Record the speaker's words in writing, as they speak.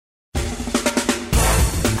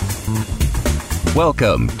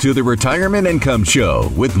Welcome to the Retirement Income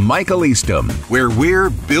Show with Michael Eastham, where we're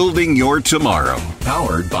building your tomorrow.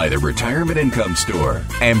 Powered by the Retirement Income Store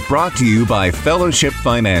and brought to you by Fellowship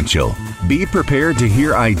Financial. Be prepared to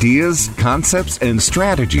hear ideas, concepts, and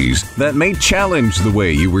strategies that may challenge the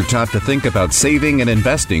way you were taught to think about saving and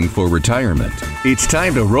investing for retirement. It's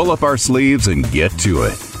time to roll up our sleeves and get to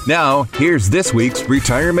it. Now, here's this week's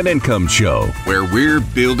Retirement Income Show, where we're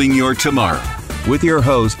building your tomorrow, with your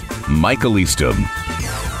host, Michael Eastham.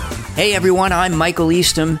 Hey everyone, I'm Michael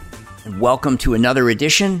Eastham, and welcome to another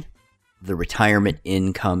edition of the Retirement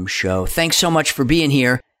Income Show. Thanks so much for being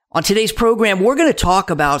here. On today's program, we're going to talk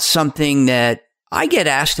about something that I get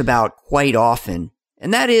asked about quite often,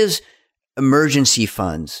 and that is emergency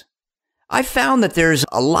funds. I've found that there's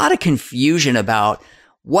a lot of confusion about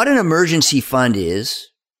what an emergency fund is,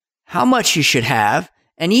 how much you should have,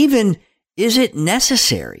 and even, is it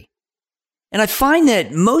necessary? And I find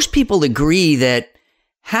that most people agree that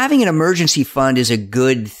having an emergency fund is a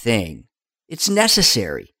good thing. It's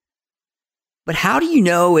necessary. But how do you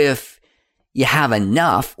know if you have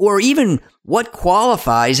enough, or even what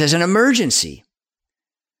qualifies as an emergency?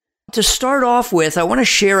 To start off with, I want to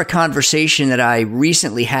share a conversation that I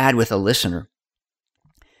recently had with a listener.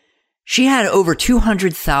 She had over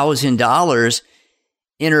 $200,000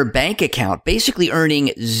 in her bank account, basically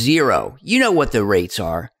earning zero. You know what the rates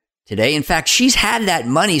are today. In fact, she's had that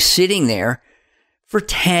money sitting there for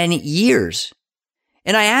 10 years.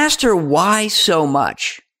 And I asked her why so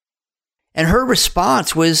much. And her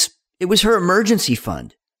response was, it was her emergency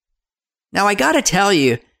fund. Now, I got to tell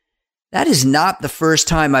you, that is not the first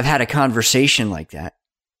time I've had a conversation like that.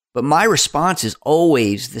 But my response is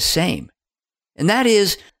always the same. And that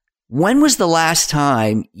is, when was the last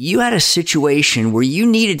time you had a situation where you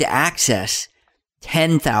needed to access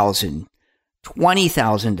 $10,000,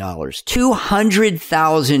 $20,000,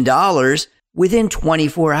 $200,000 within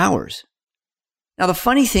 24 hours? Now, the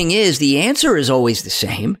funny thing is, the answer is always the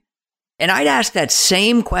same. And I'd ask that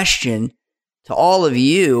same question to all of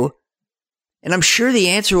you, and I'm sure the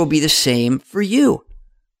answer will be the same for you.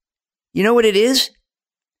 You know what it is?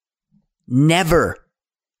 Never.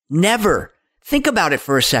 Never. Think about it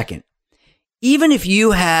for a second. Even if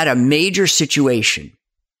you had a major situation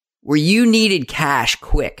where you needed cash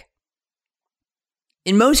quick,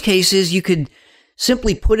 in most cases, you could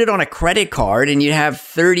simply put it on a credit card and you'd have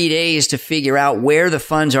 30 days to figure out where the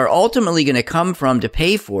funds are ultimately going to come from to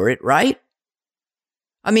pay for it, right?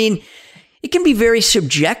 I mean, it can be very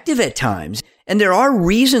subjective at times, and there are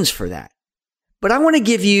reasons for that. But I want to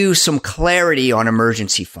give you some clarity on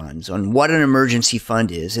emergency funds, on what an emergency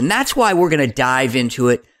fund is, and that's why we're going to dive into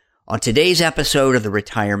it on today's episode of the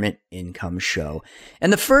Retirement Income Show.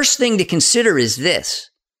 And the first thing to consider is this.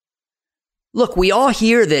 Look, we all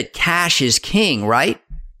hear that cash is king, right?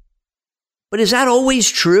 But is that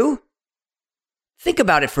always true? Think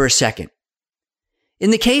about it for a second.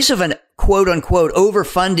 In the case of an quote-unquote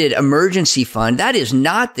overfunded emergency fund, that is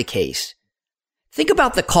not the case. Think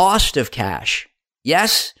about the cost of cash.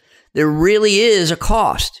 Yes, there really is a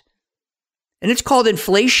cost. And it's called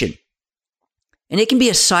inflation. And it can be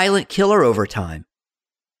a silent killer over time.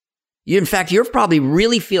 In fact, you're probably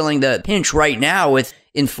really feeling the pinch right now with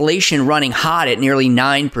inflation running hot at nearly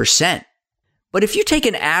 9%. But if you take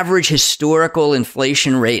an average historical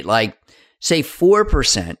inflation rate like, say,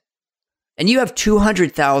 4%, and you have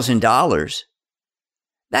 $200,000,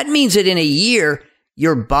 that means that in a year,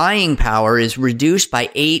 your buying power is reduced by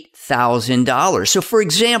 $8,000. So for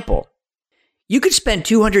example, you could spend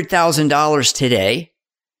 $200,000 today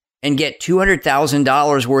and get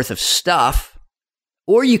 $200,000 worth of stuff,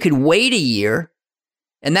 or you could wait a year,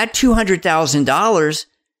 and that $200,000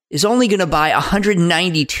 is only going to buy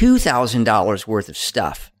 $192,000 worth of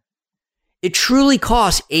stuff. It truly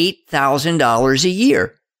costs $8,000 a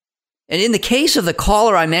year. And in the case of the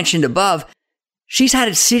caller I mentioned above, she's had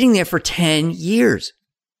it sitting there for 10 years.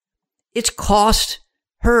 It's cost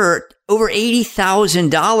her over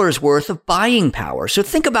 $80,000 worth of buying power. So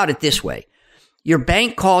think about it this way. Your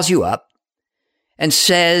bank calls you up and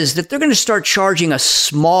says that they're going to start charging a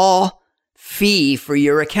small fee for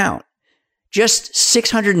your account, just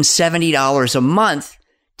 $670 a month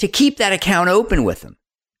to keep that account open with them.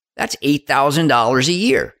 That's $8,000 a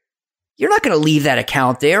year. You're not going to leave that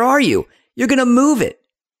account there, are you? You're going to move it.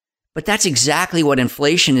 But that's exactly what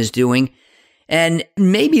inflation is doing, and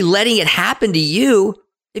maybe letting it happen to you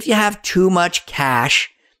if you have too much cash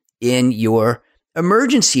in your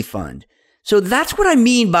emergency fund. So that's what I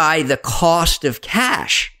mean by the cost of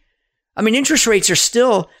cash. I mean, interest rates are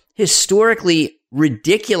still historically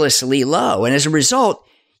ridiculously low. And as a result,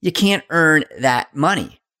 you can't earn that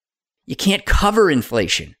money. You can't cover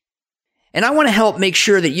inflation. And I want to help make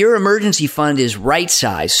sure that your emergency fund is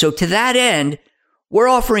right-sized. So to that end, we're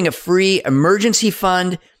offering a free emergency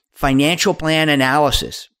fund financial plan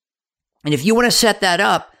analysis. And if you want to set that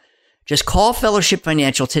up, just call Fellowship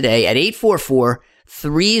Financial today at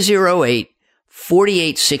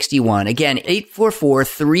 844-308-4861. Again,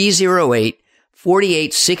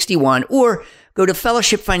 844-308-4861, or go to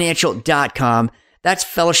fellowshipfinancial.com. That's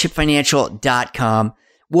fellowshipfinancial.com.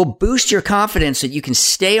 We'll boost your confidence that you can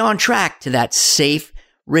stay on track to that safe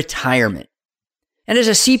retirement. And as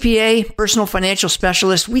a CPA, personal financial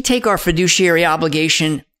specialist, we take our fiduciary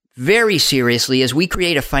obligation very seriously as we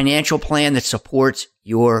create a financial plan that supports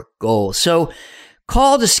your goals. So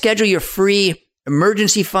call to schedule your free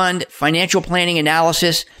emergency fund financial planning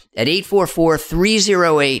analysis at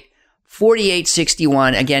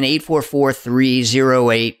 844-308-4861. Again,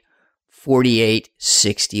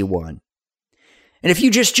 844-308-4861. And if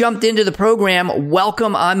you just jumped into the program,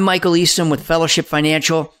 welcome. I'm Michael Easton with Fellowship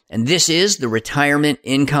Financial, and this is the Retirement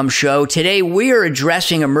Income Show. Today, we are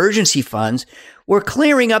addressing emergency funds. We're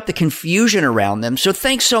clearing up the confusion around them. So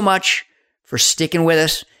thanks so much for sticking with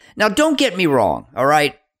us. Now, don't get me wrong, all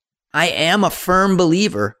right? I am a firm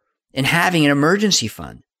believer in having an emergency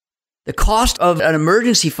fund. The cost of an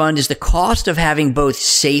emergency fund is the cost of having both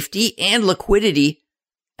safety and liquidity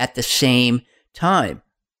at the same time.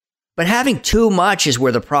 But having too much is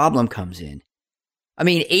where the problem comes in. I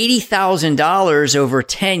mean, $80,000 over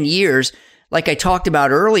 10 years, like I talked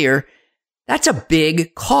about earlier, that's a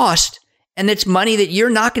big cost, and it's money that you're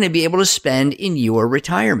not going to be able to spend in your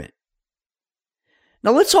retirement.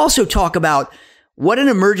 Now, let's also talk about what an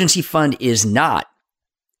emergency fund is not.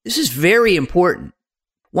 This is very important.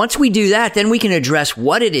 Once we do that, then we can address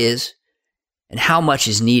what it is and how much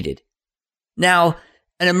is needed. Now,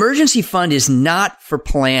 an emergency fund is not for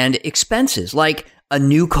planned expenses like a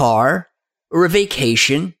new car or a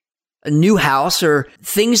vacation, a new house, or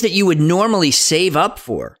things that you would normally save up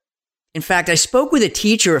for. In fact, I spoke with a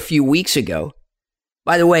teacher a few weeks ago.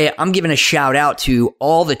 By the way, I'm giving a shout out to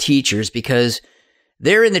all the teachers because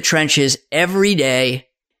they're in the trenches every day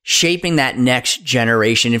shaping that next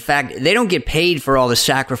generation. In fact, they don't get paid for all the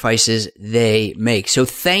sacrifices they make. So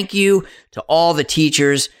thank you to all the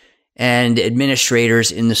teachers and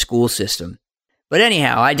administrators in the school system. But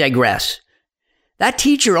anyhow, I digress. That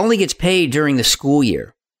teacher only gets paid during the school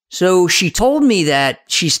year. So she told me that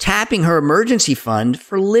she's tapping her emergency fund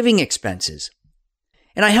for living expenses.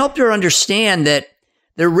 And I helped her understand that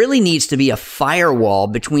there really needs to be a firewall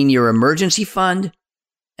between your emergency fund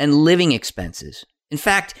and living expenses. In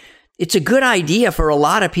fact, it's a good idea for a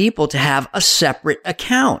lot of people to have a separate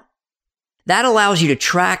account. That allows you to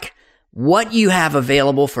track what you have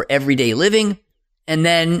available for everyday living and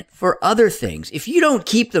then for other things. If you don't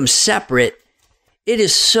keep them separate, it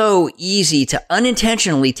is so easy to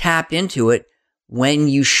unintentionally tap into it when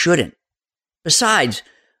you shouldn't. Besides,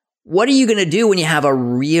 what are you going to do when you have a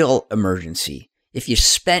real emergency if you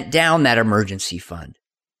spent down that emergency fund?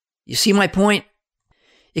 You see my point?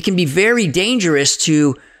 It can be very dangerous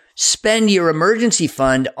to spend your emergency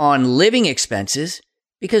fund on living expenses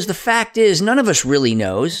because the fact is, none of us really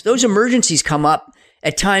knows. Those emergencies come up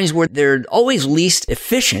at times where they're always least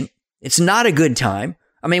efficient. It's not a good time.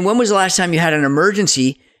 I mean, when was the last time you had an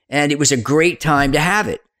emergency and it was a great time to have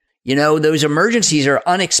it? You know, those emergencies are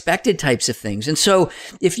unexpected types of things. And so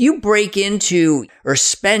if you break into or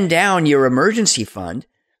spend down your emergency fund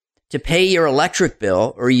to pay your electric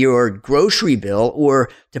bill or your grocery bill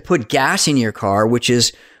or to put gas in your car, which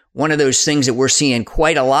is one of those things that we're seeing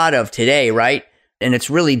quite a lot of today, right? And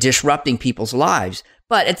it's really disrupting people's lives.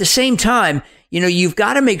 But at the same time, you know, you've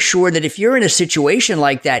got to make sure that if you're in a situation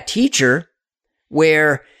like that teacher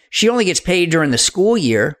where she only gets paid during the school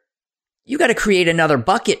year, you got to create another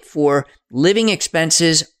bucket for living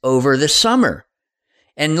expenses over the summer.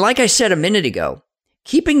 And like I said a minute ago,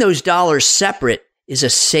 keeping those dollars separate is a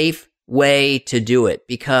safe way to do it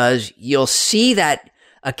because you'll see that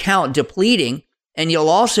account depleting and you'll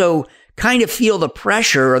also kind of feel the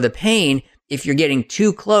pressure or the pain if you're getting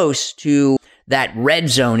too close to that red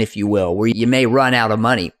zone, if you will, where you may run out of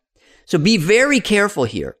money. So be very careful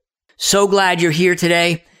here. So glad you're here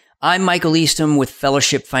today. I'm Michael Easton with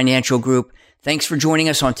Fellowship Financial Group. Thanks for joining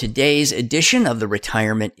us on today's edition of the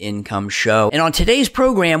Retirement Income Show. And on today's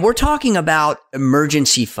program, we're talking about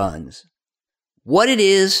emergency funds. What it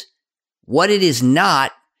is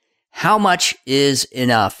not, how much is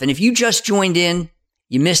enough. And if you just joined in,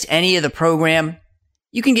 you missed any of the program,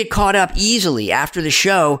 you can get caught up easily after the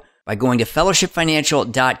show by going to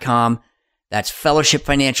fellowshipfinancial.com. That's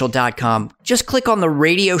fellowshipfinancial.com. Just click on the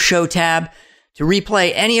radio show tab to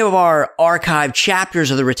replay any of our archived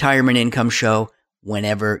chapters of the Retirement Income Show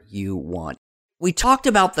whenever you want. We talked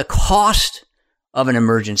about the cost of an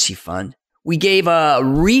emergency fund. We gave a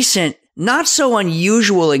recent, not so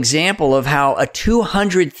unusual example of how a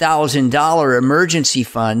 $200,000 emergency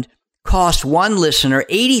fund cost one listener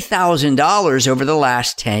 $80,000 over the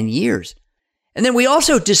last 10 years. And then we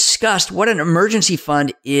also discussed what an emergency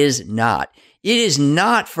fund is not. It is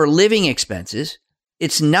not for living expenses.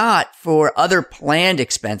 It's not for other planned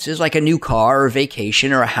expenses like a new car or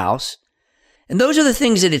vacation or a house. And those are the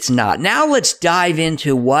things that it's not. Now let's dive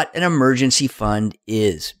into what an emergency fund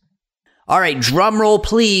is. All right, drum roll,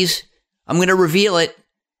 please. I'm going to reveal it.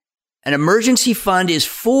 An emergency fund is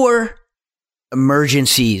for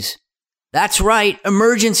emergencies. That's right,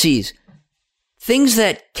 emergencies. Things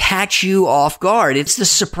that catch you off guard. It's the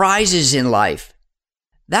surprises in life.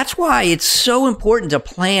 That's why it's so important to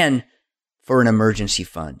plan for an emergency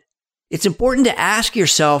fund. It's important to ask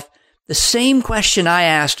yourself the same question I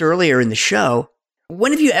asked earlier in the show.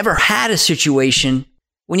 When have you ever had a situation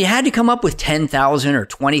when you had to come up with $10,000 or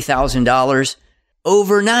 $20,000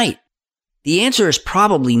 overnight? The answer is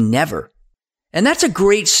probably never. And that's a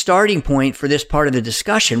great starting point for this part of the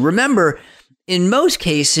discussion. Remember, in most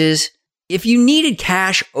cases, if you needed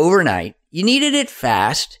cash overnight, you needed it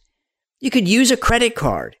fast, you could use a credit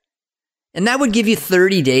card. And that would give you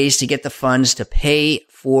 30 days to get the funds to pay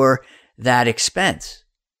for that expense.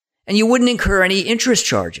 And you wouldn't incur any interest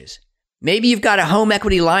charges. Maybe you've got a home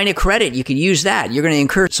equity line of credit. You could use that. You're going to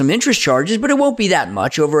incur some interest charges, but it won't be that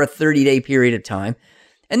much over a 30-day period of time.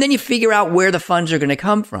 And then you figure out where the funds are going to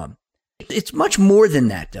come from. It's much more than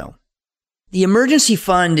that, though. The emergency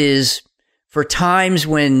fund is for times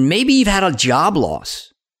when maybe you've had a job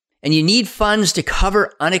loss and you need funds to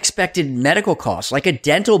cover unexpected medical costs like a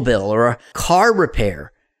dental bill or a car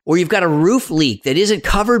repair, or you've got a roof leak that isn't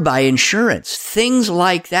covered by insurance, things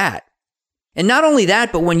like that. And not only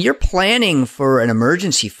that, but when you're planning for an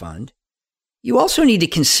emergency fund, you also need to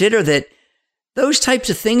consider that those types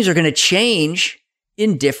of things are going to change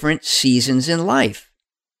in different seasons in life.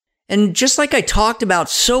 And just like I talked about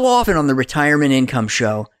so often on the Retirement Income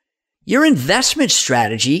Show, your investment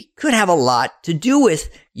strategy could have a lot to do with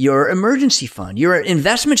your emergency fund. Your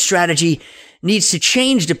investment strategy needs to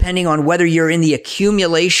change depending on whether you're in the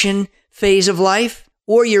accumulation phase of life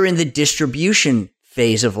or you're in the distribution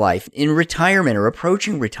phase of life, in retirement or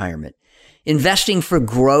approaching retirement. Investing for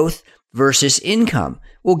growth versus income.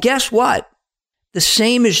 Well, guess what? The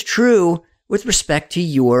same is true with respect to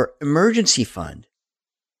your emergency fund.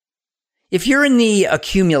 If you're in the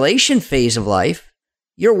accumulation phase of life,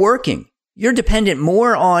 you're working. You're dependent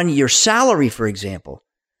more on your salary, for example.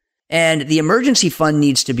 And the emergency fund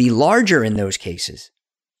needs to be larger in those cases.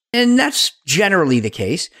 And that's generally the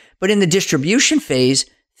case. But in the distribution phase,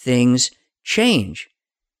 things change.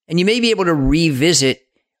 And you may be able to revisit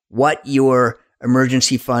what your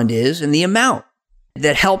emergency fund is and the amount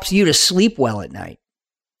that helps you to sleep well at night.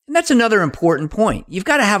 And that's another important point. You've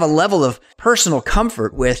got to have a level of personal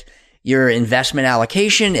comfort with your investment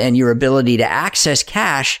allocation and your ability to access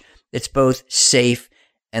cash that's both safe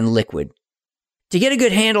and liquid. To get a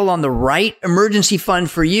good handle on the right emergency fund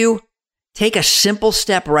for you, take a simple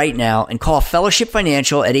step right now and call Fellowship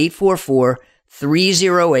Financial at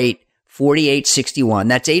 844-308-4861.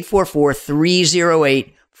 That's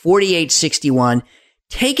 844-308-4861.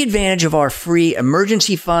 Take advantage of our free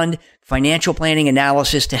emergency fund financial planning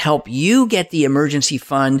analysis to help you get the emergency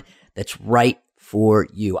fund that's right for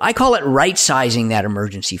you. I call it right-sizing that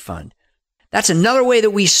emergency fund. That's another way that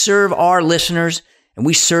we serve our listeners and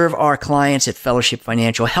we serve our clients at Fellowship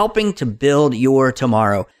Financial, helping to build your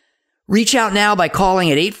tomorrow. Reach out now by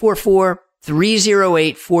calling at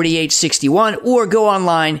 844-308-4861 or go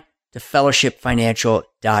online to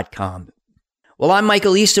fellowshipfinancial.com. Well, I'm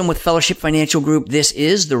Michael Easton with Fellowship Financial Group. This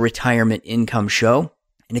is the Retirement Income Show.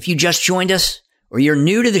 And if you just joined us or you're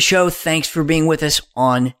new to the show, thanks for being with us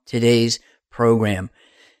on today's program.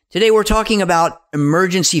 Today, we're talking about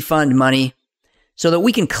emergency fund money so that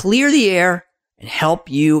we can clear the air and help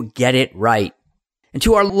you get it right. And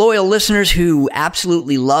to our loyal listeners who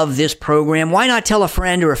absolutely love this program, why not tell a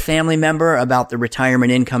friend or a family member about the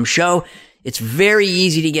Retirement Income Show? It's very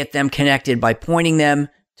easy to get them connected by pointing them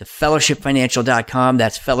to fellowshipfinancial.com.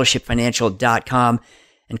 That's fellowshipfinancial.com,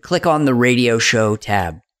 and click on the radio show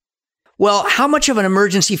tab. Well, how much of an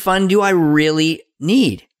emergency fund do I really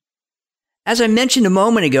need? As I mentioned a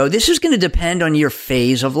moment ago, this is going to depend on your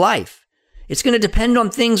phase of life. It's going to depend on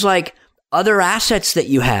things like other assets that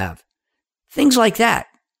you have, things like that.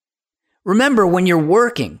 Remember, when you're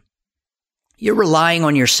working, you're relying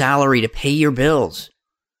on your salary to pay your bills.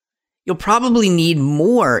 You'll probably need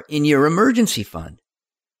more in your emergency fund.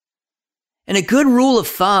 And a good rule of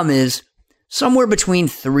thumb is somewhere between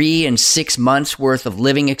 3 and 6 months worth of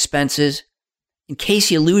living expenses in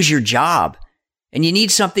case you lose your job and you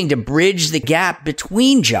need something to bridge the gap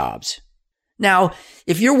between jobs. Now,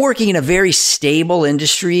 if you're working in a very stable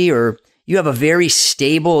industry or you have a very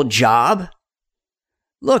stable job,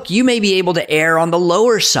 look, you may be able to err on the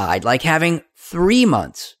lower side, like having 3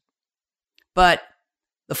 months. But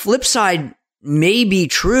the flip side may be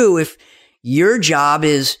true if your job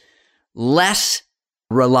is less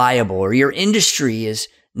reliable or your industry is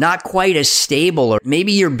not quite as stable or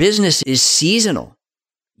maybe your business is seasonal.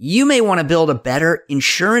 You may want to build a better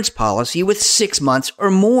insurance policy with 6 months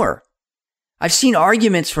or more. I've seen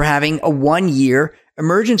arguments for having a 1-year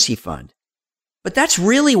emergency fund, but that's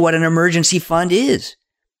really what an emergency fund is.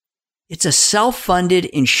 It's a self-funded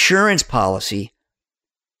insurance policy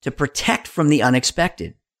to protect from the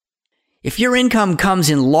unexpected. If your income comes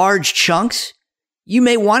in large chunks, you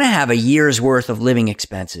may want to have a year's worth of living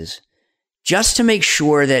expenses just to make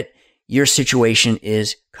sure that your situation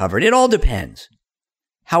is covered. It all depends.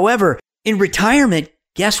 However, in retirement,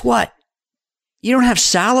 guess what? You don't have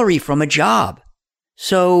salary from a job.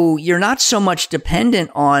 So you're not so much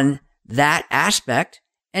dependent on that aspect,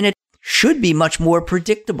 and it should be much more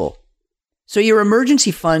predictable. So your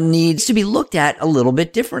emergency fund needs to be looked at a little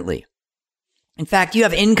bit differently. In fact, you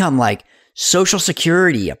have income like Social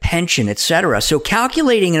Security, a pension, etc. So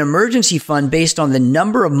calculating an emergency fund based on the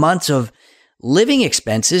number of months of living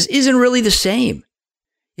expenses isn't really the same.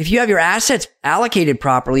 If you have your assets allocated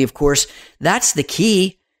properly, of course, that's the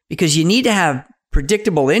key because you need to have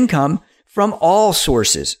predictable income from all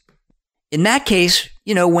sources. In that case,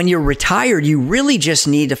 when you're retired, you really just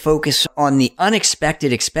need to focus on the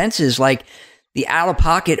unexpected expenses like the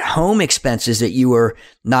out-of-pocket home expenses that you were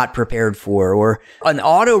not prepared for, or an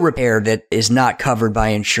auto repair that is not covered by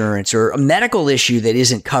insurance, or a medical issue that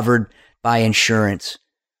isn't covered by insurance.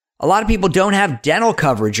 A lot of people don't have dental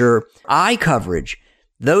coverage or eye coverage.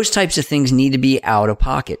 Those types of things need to be out of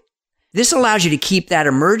pocket. This allows you to keep that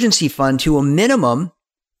emergency fund to a minimum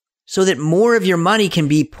so that more of your money can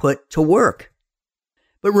be put to work.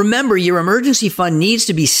 But remember, your emergency fund needs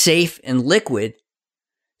to be safe and liquid.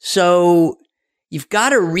 So you've got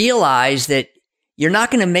to realize that you're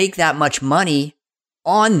not going to make that much money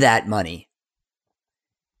on that money.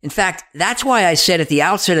 In fact, that's why I said at the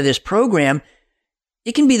outset of this program,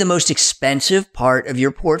 it can be the most expensive part of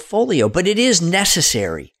your portfolio, but it is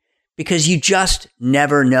necessary because you just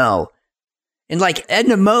never know. And like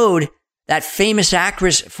Edna Mode, that famous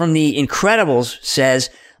actress from The Incredibles, says,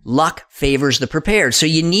 luck favors the prepared. So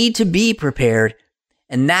you need to be prepared.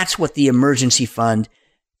 And that's what the emergency fund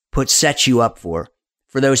sets you up for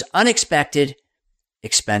those unexpected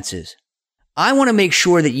expenses. I want to make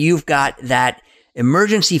sure that you've got that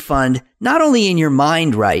emergency fund not only in your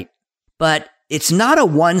mind right, but it's not a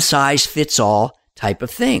one-size-fits-all type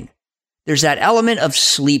of thing. There's that element of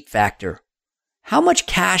sleep factor. How much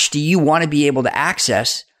cash do you want to be able to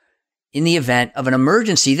access in the event of an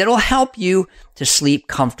emergency that'll help you to sleep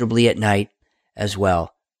comfortably at night as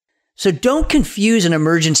well? So don't confuse an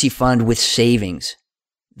emergency fund with savings.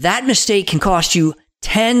 That mistake can cost you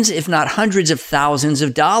tens, if not hundreds of thousands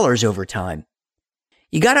of dollars over time.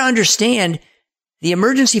 You got to understand the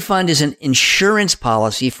emergency fund is an insurance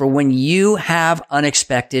policy for when you have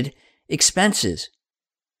unexpected expenses.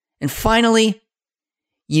 And finally,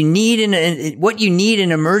 what you need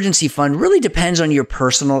in an emergency fund really depends on your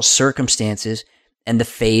personal circumstances and the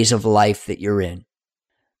phase of life that you're in.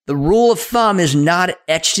 The rule of thumb is not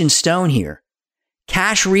etched in stone here.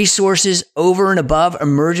 Cash resources over and above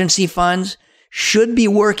emergency funds should be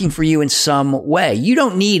working for you in some way. You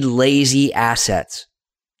don't need lazy assets.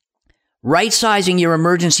 Right-sizing your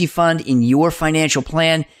emergency fund in your financial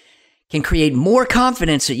plan can create more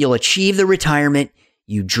confidence that you'll achieve the retirement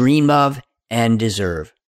you dream of and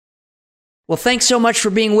deserve. Well, thanks so much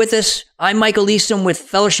for being with us. I'm Michael Easton with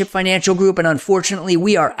Fellowship Financial Group, and unfortunately,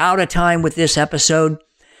 we are out of time with this episode.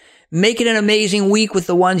 Make it an amazing week with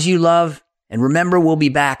the ones you love. And remember, we'll be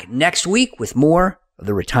back next week with more of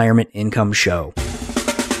the Retirement Income Show.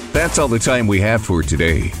 That's all the time we have for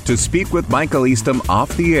today. To speak with Michael Easton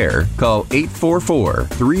off the air, call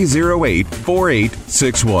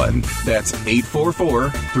 844-308-4861. That's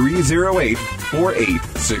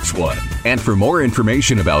 844-308-4861. And for more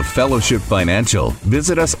information about Fellowship Financial,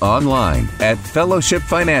 visit us online at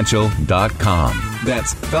fellowshipfinancial.com.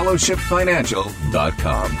 That's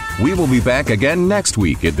fellowshipfinancial.com. We will be back again next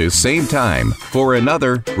week at this same time for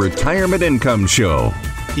another Retirement Income Show.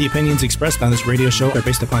 The opinions expressed on this radio show are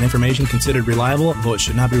based upon information considered reliable, though it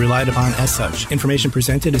should not be relied upon as such. Information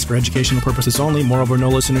presented is for educational purposes only. Moreover, no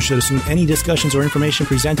listener should assume any discussions or information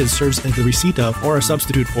presented serves as the receipt of or a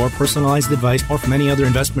substitute for personalized advice or from any other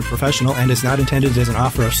investment professional and is not intended as an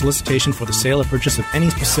offer of solicitation for the sale or purchase of any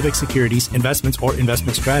specific securities, investments, or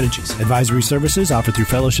investment strategies. Advisory services offered through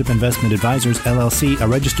Fellowship Investment Advisors, LLC, a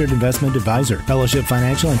registered investment advisor. Fellowship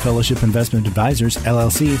Financial and Fellowship Investment Advisors,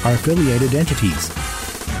 LLC, are affiliated entities.